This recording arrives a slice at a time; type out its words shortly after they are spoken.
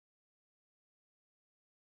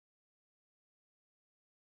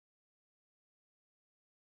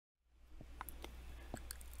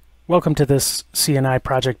Welcome to this CNI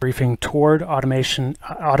project briefing toward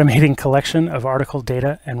automating collection of article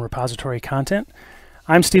data and repository content.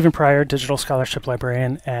 I'm Stephen Pryor, Digital Scholarship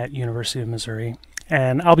Librarian at University of Missouri,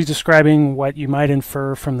 and I'll be describing what you might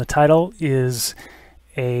infer from the title is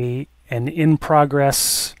an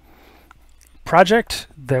in-progress project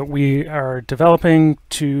that we are developing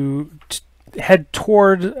to head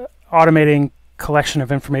toward automating collection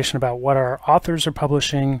of information about what our authors are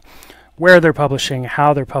publishing, where they're publishing,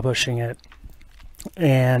 how they're publishing it,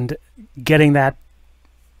 and getting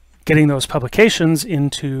those publications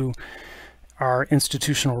into our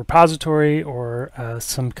institutional repository or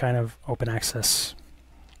some kind of open access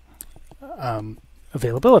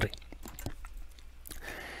availability.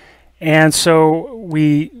 And so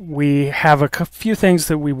we have a few things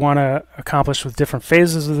that we want to accomplish with different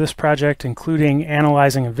phases of this project, including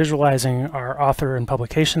analyzing and visualizing our author and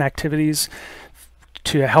publication activities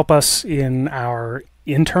to help us in our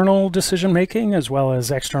internal decision making as well as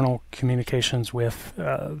external communications with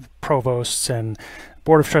provosts and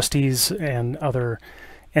board of trustees and other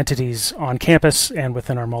entities on campus and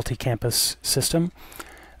within our multi-campus system.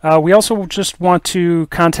 We also just want to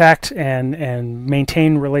contact and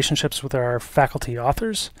maintain relationships with our faculty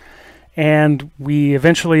authors, and we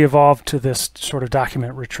eventually evolved to this sort of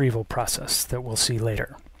document retrieval process that we'll see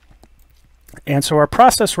later. And so our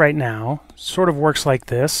process right now sort of works like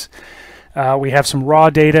this. We have some raw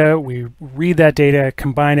data, we read that data,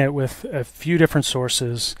 combine it with a few different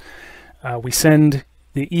sources. We send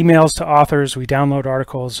the emails to authors, we download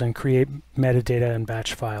articles, and create metadata and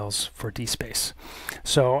batch files for DSpace.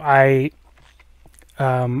 So a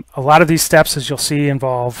lot of these steps, as you'll see,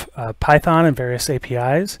 involve Python and various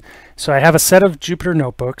APIs. So I have a set of Jupyter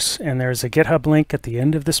notebooks, and there's a GitHub link at the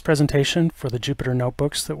end of this presentation for the Jupyter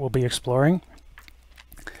notebooks that we'll be exploring.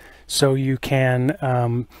 So you can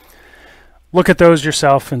look at those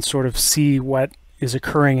yourself and sort of see what is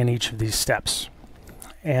occurring in each of these steps.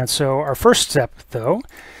 And so our first step, though,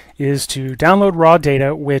 is to download raw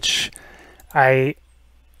data, which I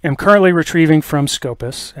am currently retrieving from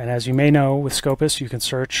Scopus. And as you may know, with Scopus, you can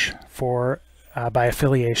search for by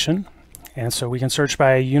affiliation. And so we can search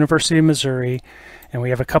by University of Missouri, and we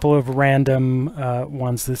have a couple of random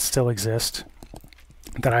ones that still exist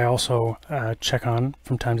that I also check on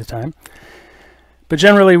from time to time. But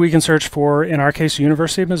generally, we can search for, in our case,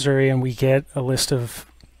 University of Missouri, and we get a list of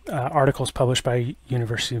articles published by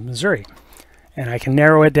University of Missouri. And I can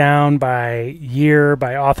narrow it down by year,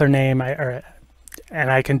 by author name,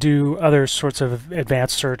 and I can do other sorts of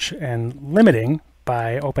advanced search and limiting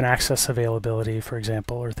by open access availability, for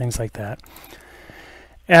example, or things like that.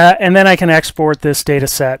 And then I can export this data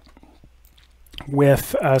set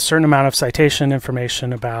with a certain amount of citation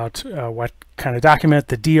information about what kind of document,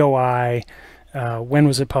 the DOI, when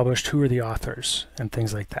was it published, who are the authors, and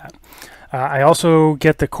things like that. I also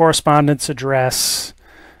get the correspondence address,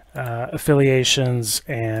 affiliations,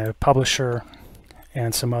 and publisher,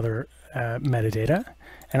 and some other metadata,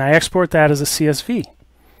 and I export that as a CSV.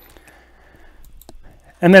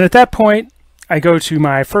 And then at that point, I go to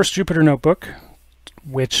my first Jupyter notebook,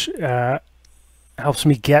 which helps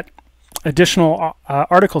me get additional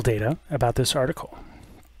article data about this article.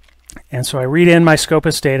 And so I read in my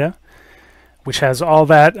Scopus data, which has all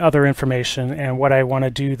that other information, and what I want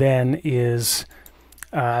to do then is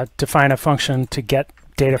define a function to get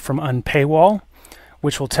data from unpaywall,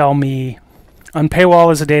 which will tell me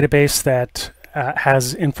unpaywall is a database that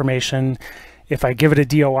has information. If I give it a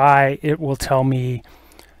DOI, it will tell me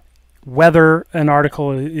whether an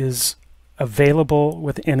article is available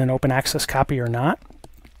within an open access copy or not.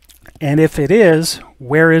 And if it is,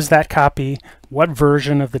 where is that copy, what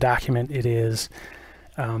version of the document it is,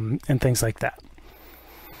 and things like that.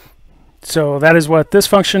 So that is what this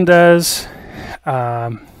function does.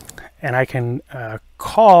 And I can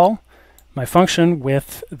call my function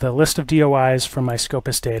with the list of DOIs from my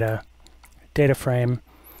Scopus data frame.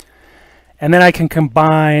 And then I can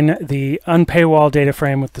combine the unpaywall data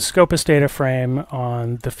frame with the Scopus data frame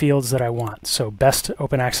on the fields that I want. So best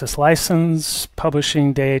open access license,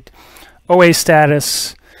 publishing date, OA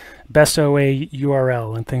status, best OA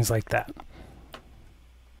URL, and things like that.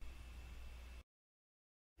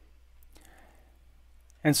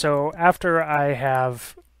 And so after I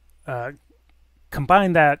have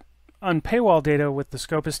combined that unpaywall data with the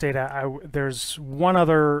Scopus data, there's one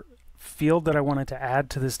other field that I wanted to add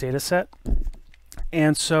to this data set.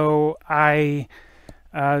 And so I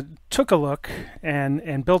took a look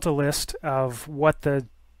and built a list of what the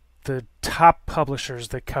top publishers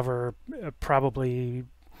that cover probably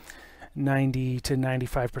 90 to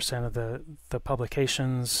 95% of the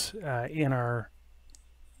publications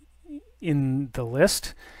in the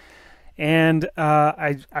list. And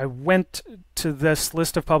I went to this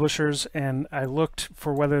list of publishers and I looked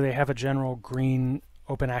for whether they have a general green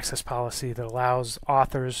open access policy that allows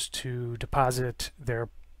authors to deposit their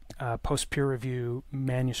post peer review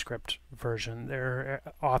manuscript version, their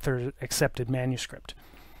author accepted manuscript.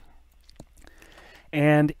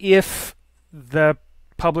 And if the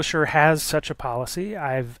publisher has such a policy,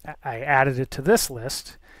 I added it to this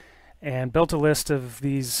list and built a list of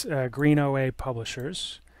these green OA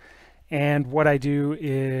publishers. And what I do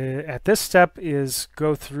is, at this step is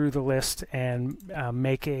go through the list and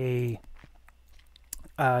make a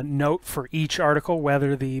note for each article,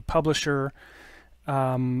 whether the publisher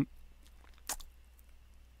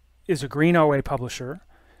is a green OA publisher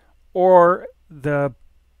or the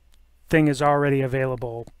thing is already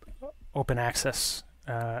available open access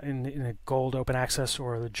in a gold open access,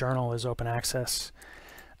 or the journal is open access.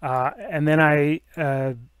 And then I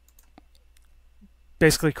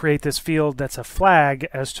basically create this field that's a flag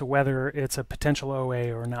as to whether it's a potential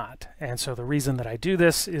OA or not. And so the reason that I do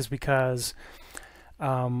this is because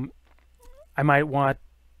I might want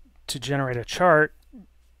to generate a chart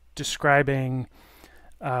describing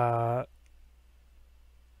that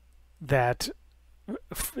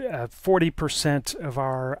 40% of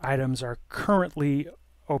our items are currently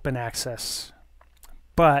open access,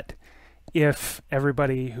 but if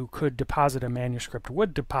everybody who could deposit a manuscript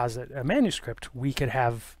would deposit a manuscript, we could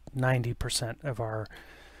have 90% of our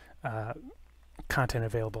content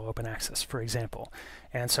available open access, for example.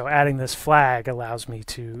 And so adding this flag allows me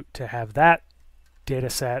to have that data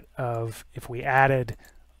set of, if we added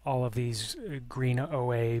all of these green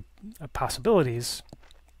OA possibilities,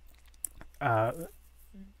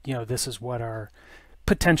 this is what our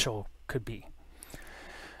potential could be.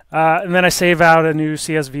 And then I save out a new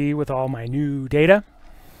CSV with all my new data,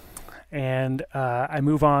 and I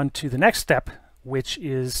move on to the next step, which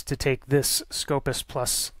is to take this Scopus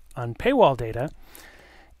plus unpaywall data,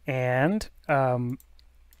 and I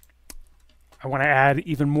want to add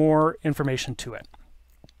even more information to it.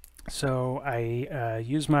 So I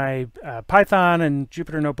use my Python and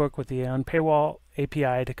Jupyter Notebook with the unpaywall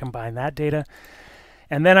API to combine that data.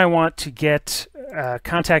 And then I want to get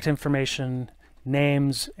contact information,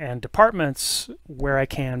 names, and departments where I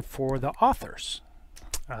can for the authors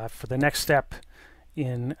for the next step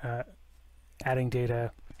in adding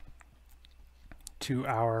data to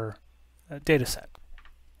our data set.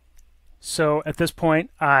 So at this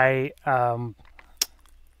point, I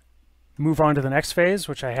move on to the next phase,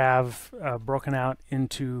 which I have broken out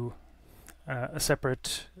into a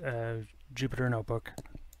separate Jupyter Notebook.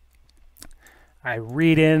 I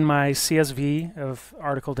read in my CSV of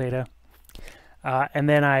article data, and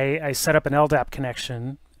then I set up an LDAP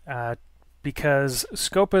connection because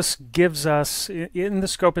Scopus gives us, in the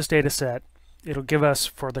Scopus data set, it'll give us,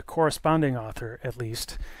 for the corresponding author at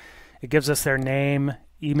least, it gives us their name,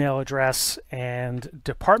 email address, and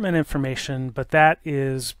department information, but that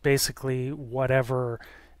is basically whatever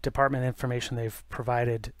department information they've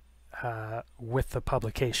provided with the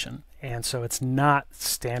publication. And so it's not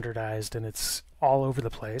standardized and it's all over the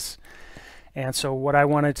place. And so what I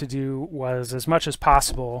wanted to do was, as much as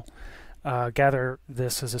possible, gather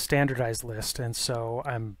this as a standardized list. And so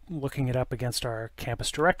I'm looking it up against our campus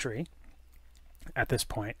directory at this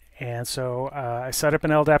point. And so I set up an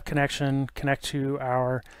LDAP connection, connect to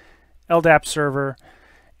our LDAP server,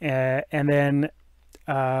 and then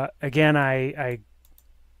again I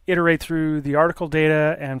iterate through the article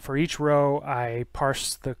data, and for each row I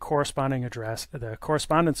parse the corresponding address, the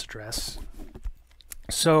correspondence address.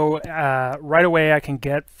 So right away I can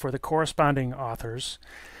get, for the corresponding authors,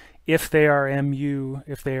 if they are MU,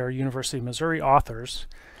 if they are University of Missouri authors,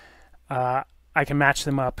 I can match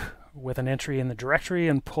them up with an entry in the directory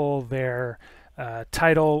and pull their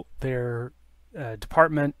title, their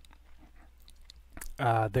department,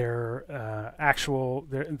 their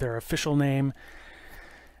official name.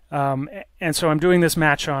 And so I'm doing this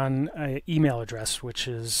match on email address, which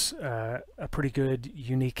is a pretty good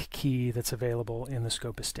unique key that's available in the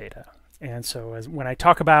Scopus data. And so when I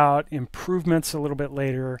talk about improvements a little bit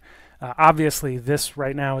later, obviously this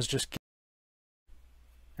right now is just.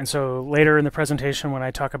 And so later in the presentation, when I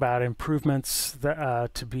talk about improvements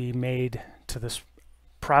to be made to this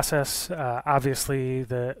process, obviously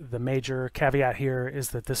the major caveat here is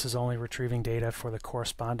that this is only retrieving data for the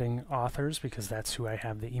corresponding authors, because that's who I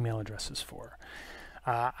have the email addresses for.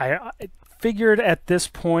 I figured at this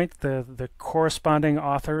point the corresponding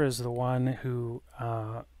author is the one who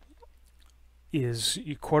is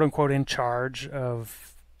quote-unquote in charge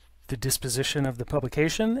of the disposition of the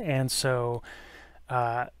publication, and so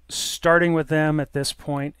starting with them at this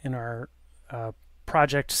point in our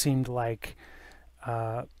project seemed like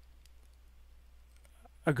a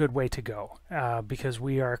good way to go, because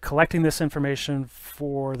we are collecting this information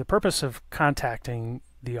for the purpose of contacting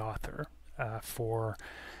the author for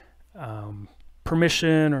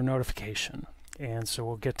permission or notification. And so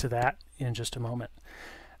we'll get to that in just a moment.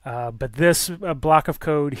 But this block of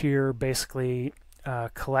code here basically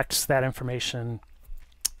collects that information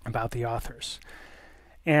about the authors.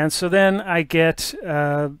 And so then I get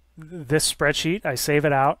this spreadsheet, I save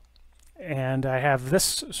it out, and I have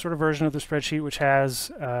this sort of version of the spreadsheet which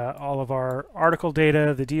has all of our article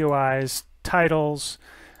data, the DOIs, titles,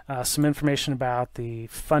 some information about the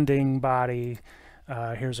funding body.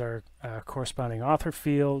 Here's our corresponding author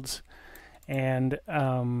fields, and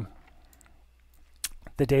the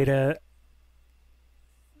data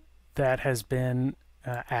that has been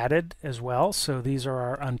added as well. So these are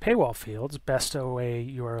our unpaywall fields: best OA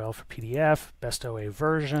URL for PDF, best OA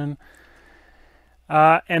version.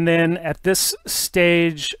 And then at this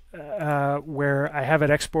stage where I have it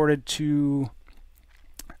exported to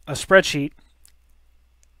a spreadsheet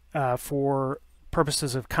for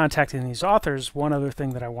purposes of contacting these authors, one other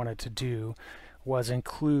thing that I wanted to do was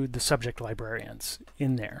include the subject librarians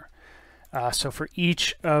in there. So for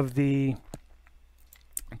each of the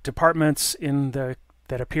departments that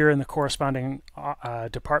appear in the corresponding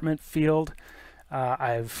department field,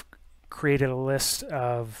 I've created a list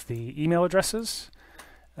of the email addresses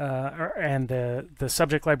and the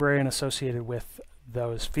subject librarian associated with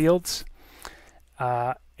those fields.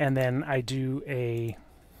 And then I do an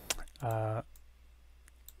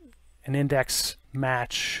index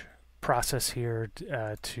match process here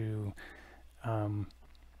to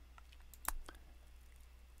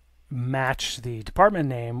match the department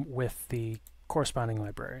name with the corresponding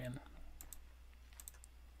librarian.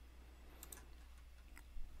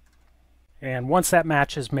 And once that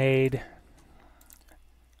match is made,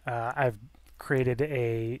 I've created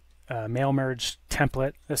a mail merge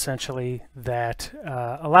template essentially that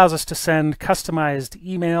allows us to send customized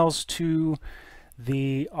emails to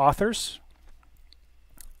the authors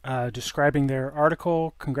describing their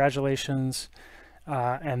article, congratulations,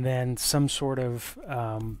 and then some sort of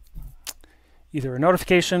either a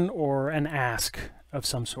notification or an ask of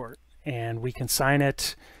some sort. And we can sign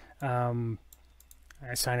it.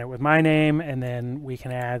 I sign it with my name, and then we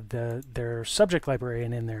can add their subject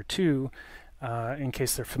librarian in there too, in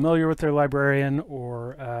case they're familiar with their librarian,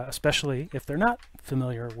 or especially if they're not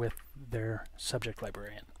familiar with their subject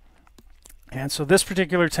librarian. And so this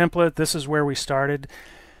particular template, this is where we started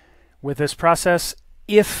with this process.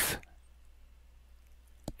 If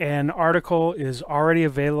an article is already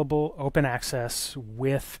available open access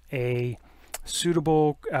with a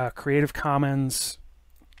suitable Creative Commons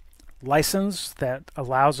license that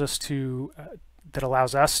allows us to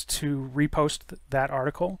repost that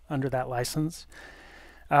article under that license,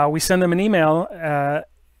 we send them an email.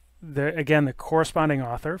 Again, the corresponding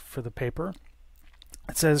author for the paper.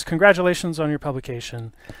 It says, "Congratulations on your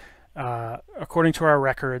publication. According to our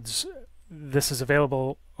records, this is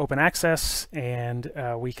available open access, and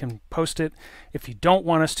we can post it. If you don't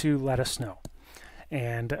want us to, let us know."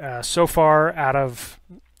 And so far, out of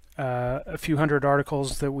a few hundred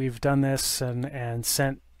articles that we've done this and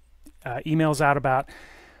sent emails out about,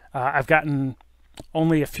 I've gotten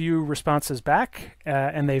only a few responses back,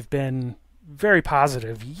 and they've been very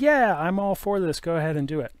positive. Yeah, I'm all for this. Go ahead and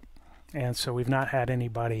do it. And so we've not had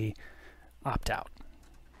anybody opt out.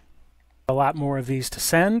 A lot more of these to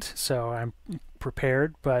send, so I'm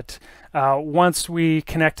prepared. But once we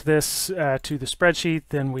connect this to the spreadsheet,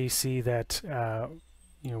 then we see that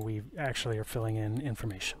we actually are filling in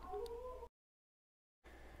information.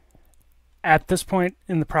 At this point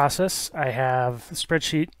in the process, I have the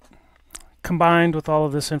spreadsheet combined with all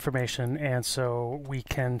of this information, and so we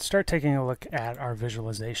can start taking a look at our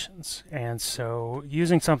visualizations. And so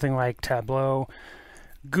using something like Tableau,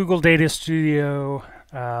 Google Data Studio,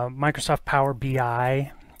 Microsoft Power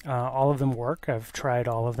BI, all of them work. I've tried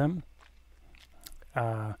all of them.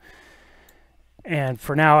 And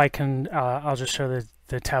for now, I'll just show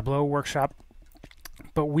the Tableau workshop.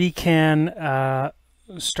 But we can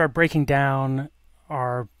start breaking down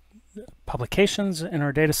our publications in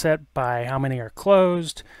our data set by how many are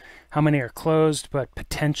closed but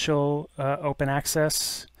potential open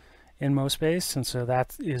access in Mospace. And so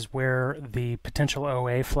that is where the potential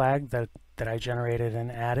OA flag that I generated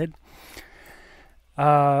and added.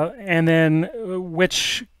 And then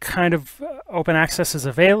which kind of open access is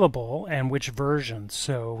available and which version.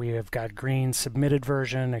 So we have got green submitted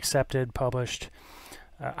version, accepted, published,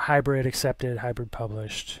 hybrid accepted, hybrid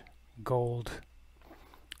published, gold,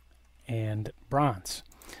 and bronze.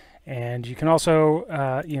 And you can also,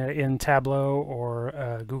 in Tableau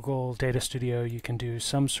or Google Data Studio, you can do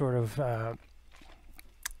some sort of,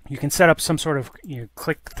 you can set up some sort of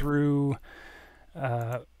click-through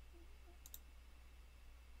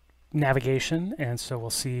navigation. And so we'll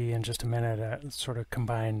see in just a minute a sort of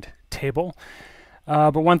combined table.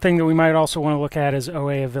 But one thing that we might also want to look at is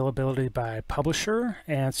OA availability by publisher.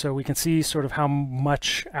 And so we can see sort of how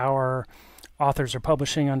much our authors are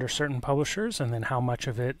publishing under certain publishers, and then how much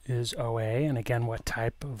of it is OA, and again, what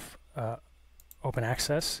type of open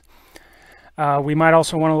access. We might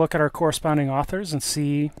also want to look at our corresponding authors and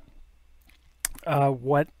see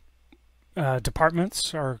what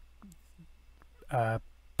departments are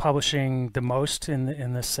publishing the most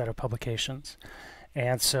in this set of publications.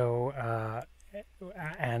 And so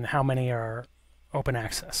and how many are open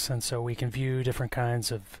access. And so we can view different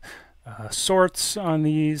kinds of sorts on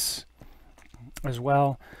these as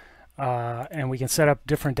well. And we can set up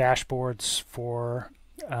different dashboards for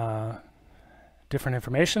different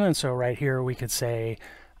information. And so right here we could say,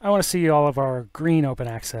 I want to see all of our green open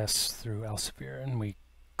access through Elsevier. And we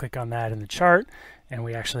click on that in the chart, and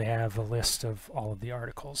we actually have a list of all of the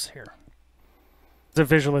articles here. The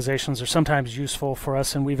visualizations are sometimes useful for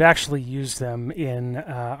us, and we've actually used them in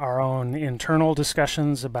our own internal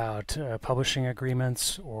discussions about publishing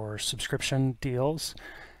agreements or subscription deals.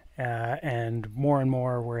 And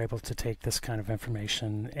more we're able to take this kind of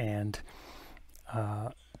information and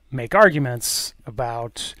make arguments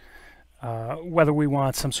about whether we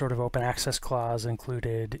want some sort of open access clause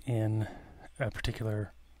included in a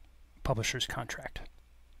particular publisher's contract.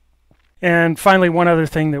 And finally, one other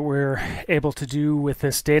thing that we're able to do with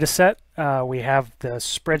this data set, we have the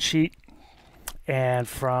spreadsheet, and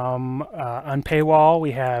from Unpaywall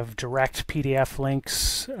we have direct PDF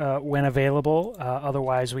links when available.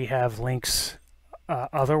 Otherwise we have links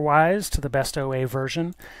otherwise to the best OA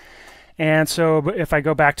version. And so if I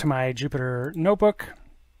go back to my Jupyter notebook,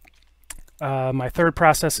 my third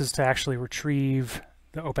process is to actually retrieve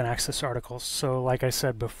the open access articles. So like I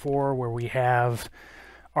said before, where we have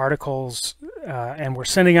articles and we're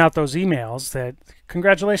sending out those emails that,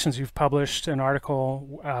 congratulations, you've published an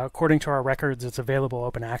article, according to our records it's available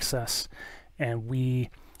open access, and we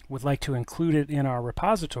would like to include it in our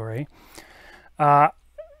repository.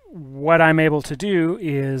 What I'm able to do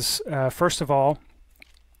is first of all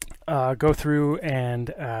go through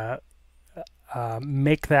and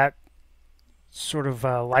make that sort of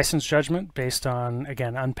license judgment based on,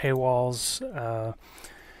 again, Unpaywall's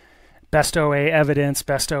best OA evidence,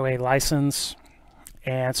 best OA license.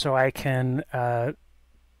 And so I can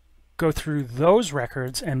go through those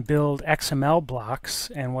records and build XML blocks.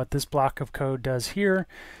 And what this block of code does here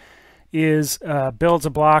is builds a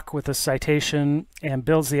block with a citation and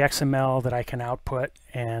builds the XML that I can output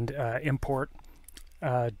and import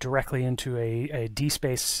directly into a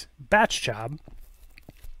DSpace batch job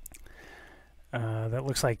that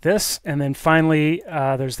looks like this. And then finally,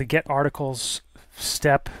 there's the get articles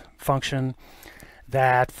step function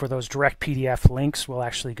that for those direct PDF links will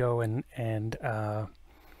actually go and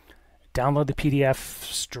download the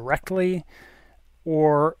PDFs directly,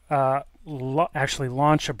 or actually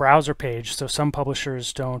launch a browser page. So some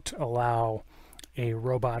publishers don't allow a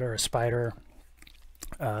robot or a spider.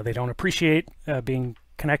 They don't appreciate being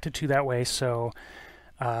connected to that way. So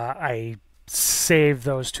I save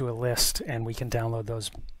those to a list, and we can download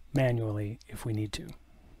those manually if we need to.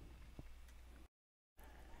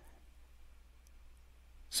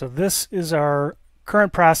 So this is our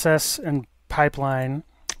current process and pipeline,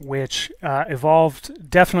 which evolved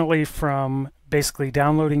definitely from basically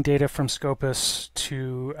downloading data from Scopus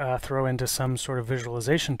to throw into some sort of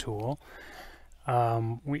visualization tool.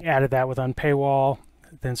 We added that with Unpaywall,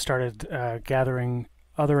 then started gathering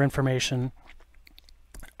other information,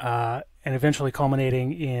 and eventually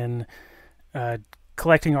culminating in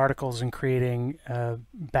collecting articles and creating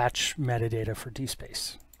batch metadata for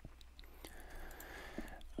DSpace.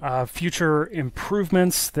 Future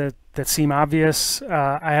improvements that seem obvious.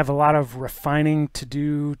 I have a lot of refining to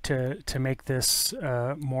do to make this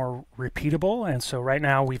more repeatable, and so right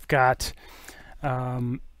now we've got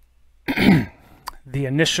the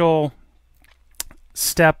initial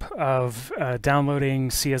step of downloading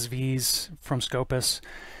CSVs from Scopus,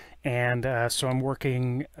 and so I'm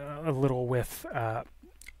working a little with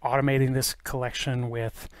automating this collection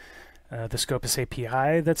with the Scopus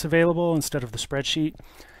API that's available instead of the spreadsheet.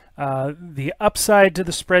 The upside to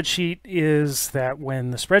the spreadsheet is that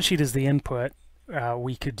when the spreadsheet is the input,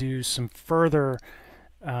 we could do some further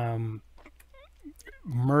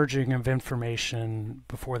merging of information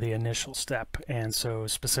before the initial step. And so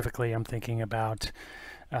specifically I'm thinking about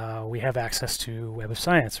We have access to Web of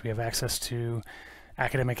Science. We have access to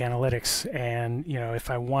academic analytics. And if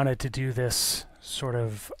I wanted to do this sort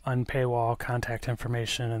of unpaywall contact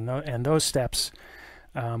information and those steps,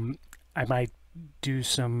 I might do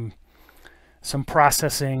some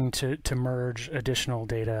processing to merge additional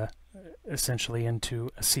data essentially into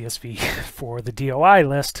a CSV for the DOI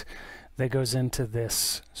list that goes into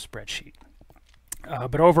this spreadsheet.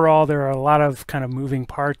 But overall, there are a lot of kind of moving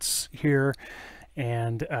parts here,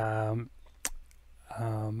 and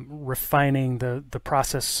refining the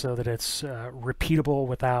process so that it's repeatable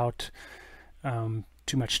without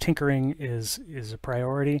too much tinkering is a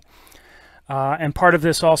priority. And part of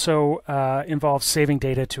this also involves saving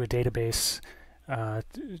data to a database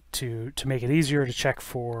to make it easier to check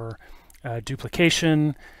for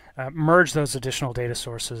duplication, merge those additional data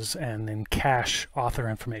sources, and then cache author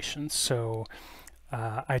information. So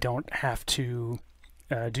I don't have to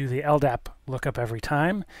do the LDAP lookup every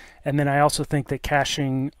time. And then I also think that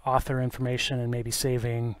caching author information and maybe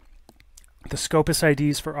saving the Scopus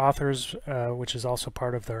IDs for authors, which is also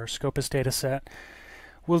part of their Scopus data set,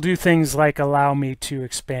 will do things like allow me to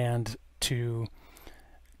expand to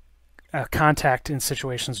contact in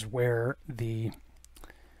situations where the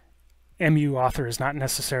MU author is not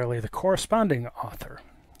necessarily the corresponding author,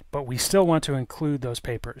 but we still want to include those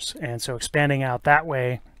papers. And so expanding out that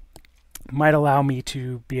way might allow me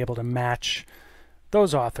to be able to match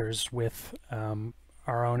those authors with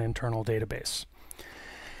our own internal database.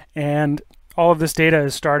 And all of this data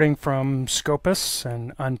is starting from Scopus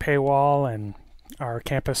and Unpaywall and our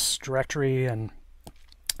campus directory, and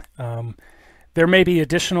there may be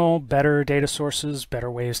additional better data sources,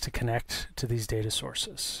 better ways to connect to these data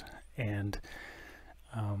sources, and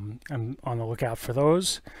I'm on the lookout for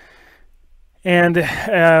those. And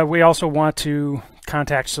we also want to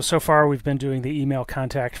contact, so far we've been doing the email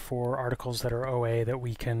contact for articles that are OA that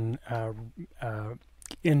we can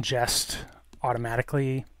ingest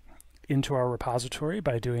automatically into our repository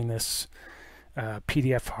by doing this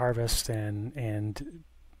PDF harvest and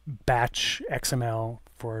batch XML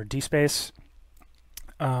for DSpace.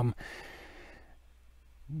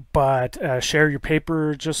 But Share Your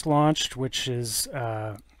Paper just launched, which is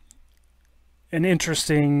an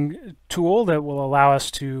interesting tool that will allow us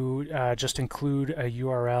to just include a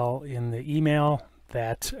URL in the email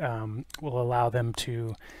that will allow them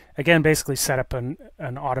to, again, basically set up an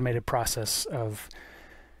automated process of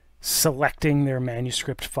selecting their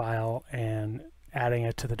manuscript file and adding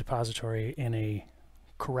it to the depository in a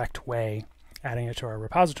correct way, adding it to our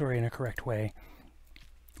repository in a correct way,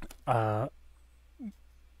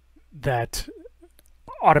 that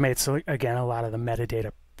automates, again, a lot of the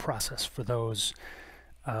metadata process for those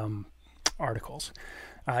articles.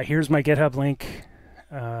 Here's my GitHub link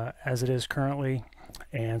as it is currently,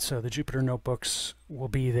 and so the Jupyter notebooks will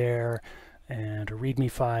be there, and a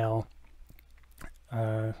README file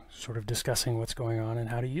sort of discussing what's going on and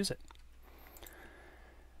how to use it.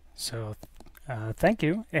 So thank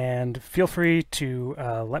you, and feel free to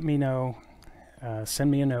let me know, send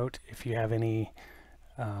me a note if you have any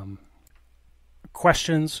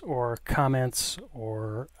questions or comments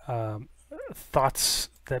or thoughts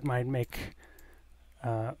that might make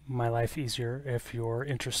my life easier if you're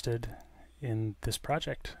interested in this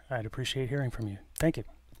project. I'd appreciate hearing from you. Thank you.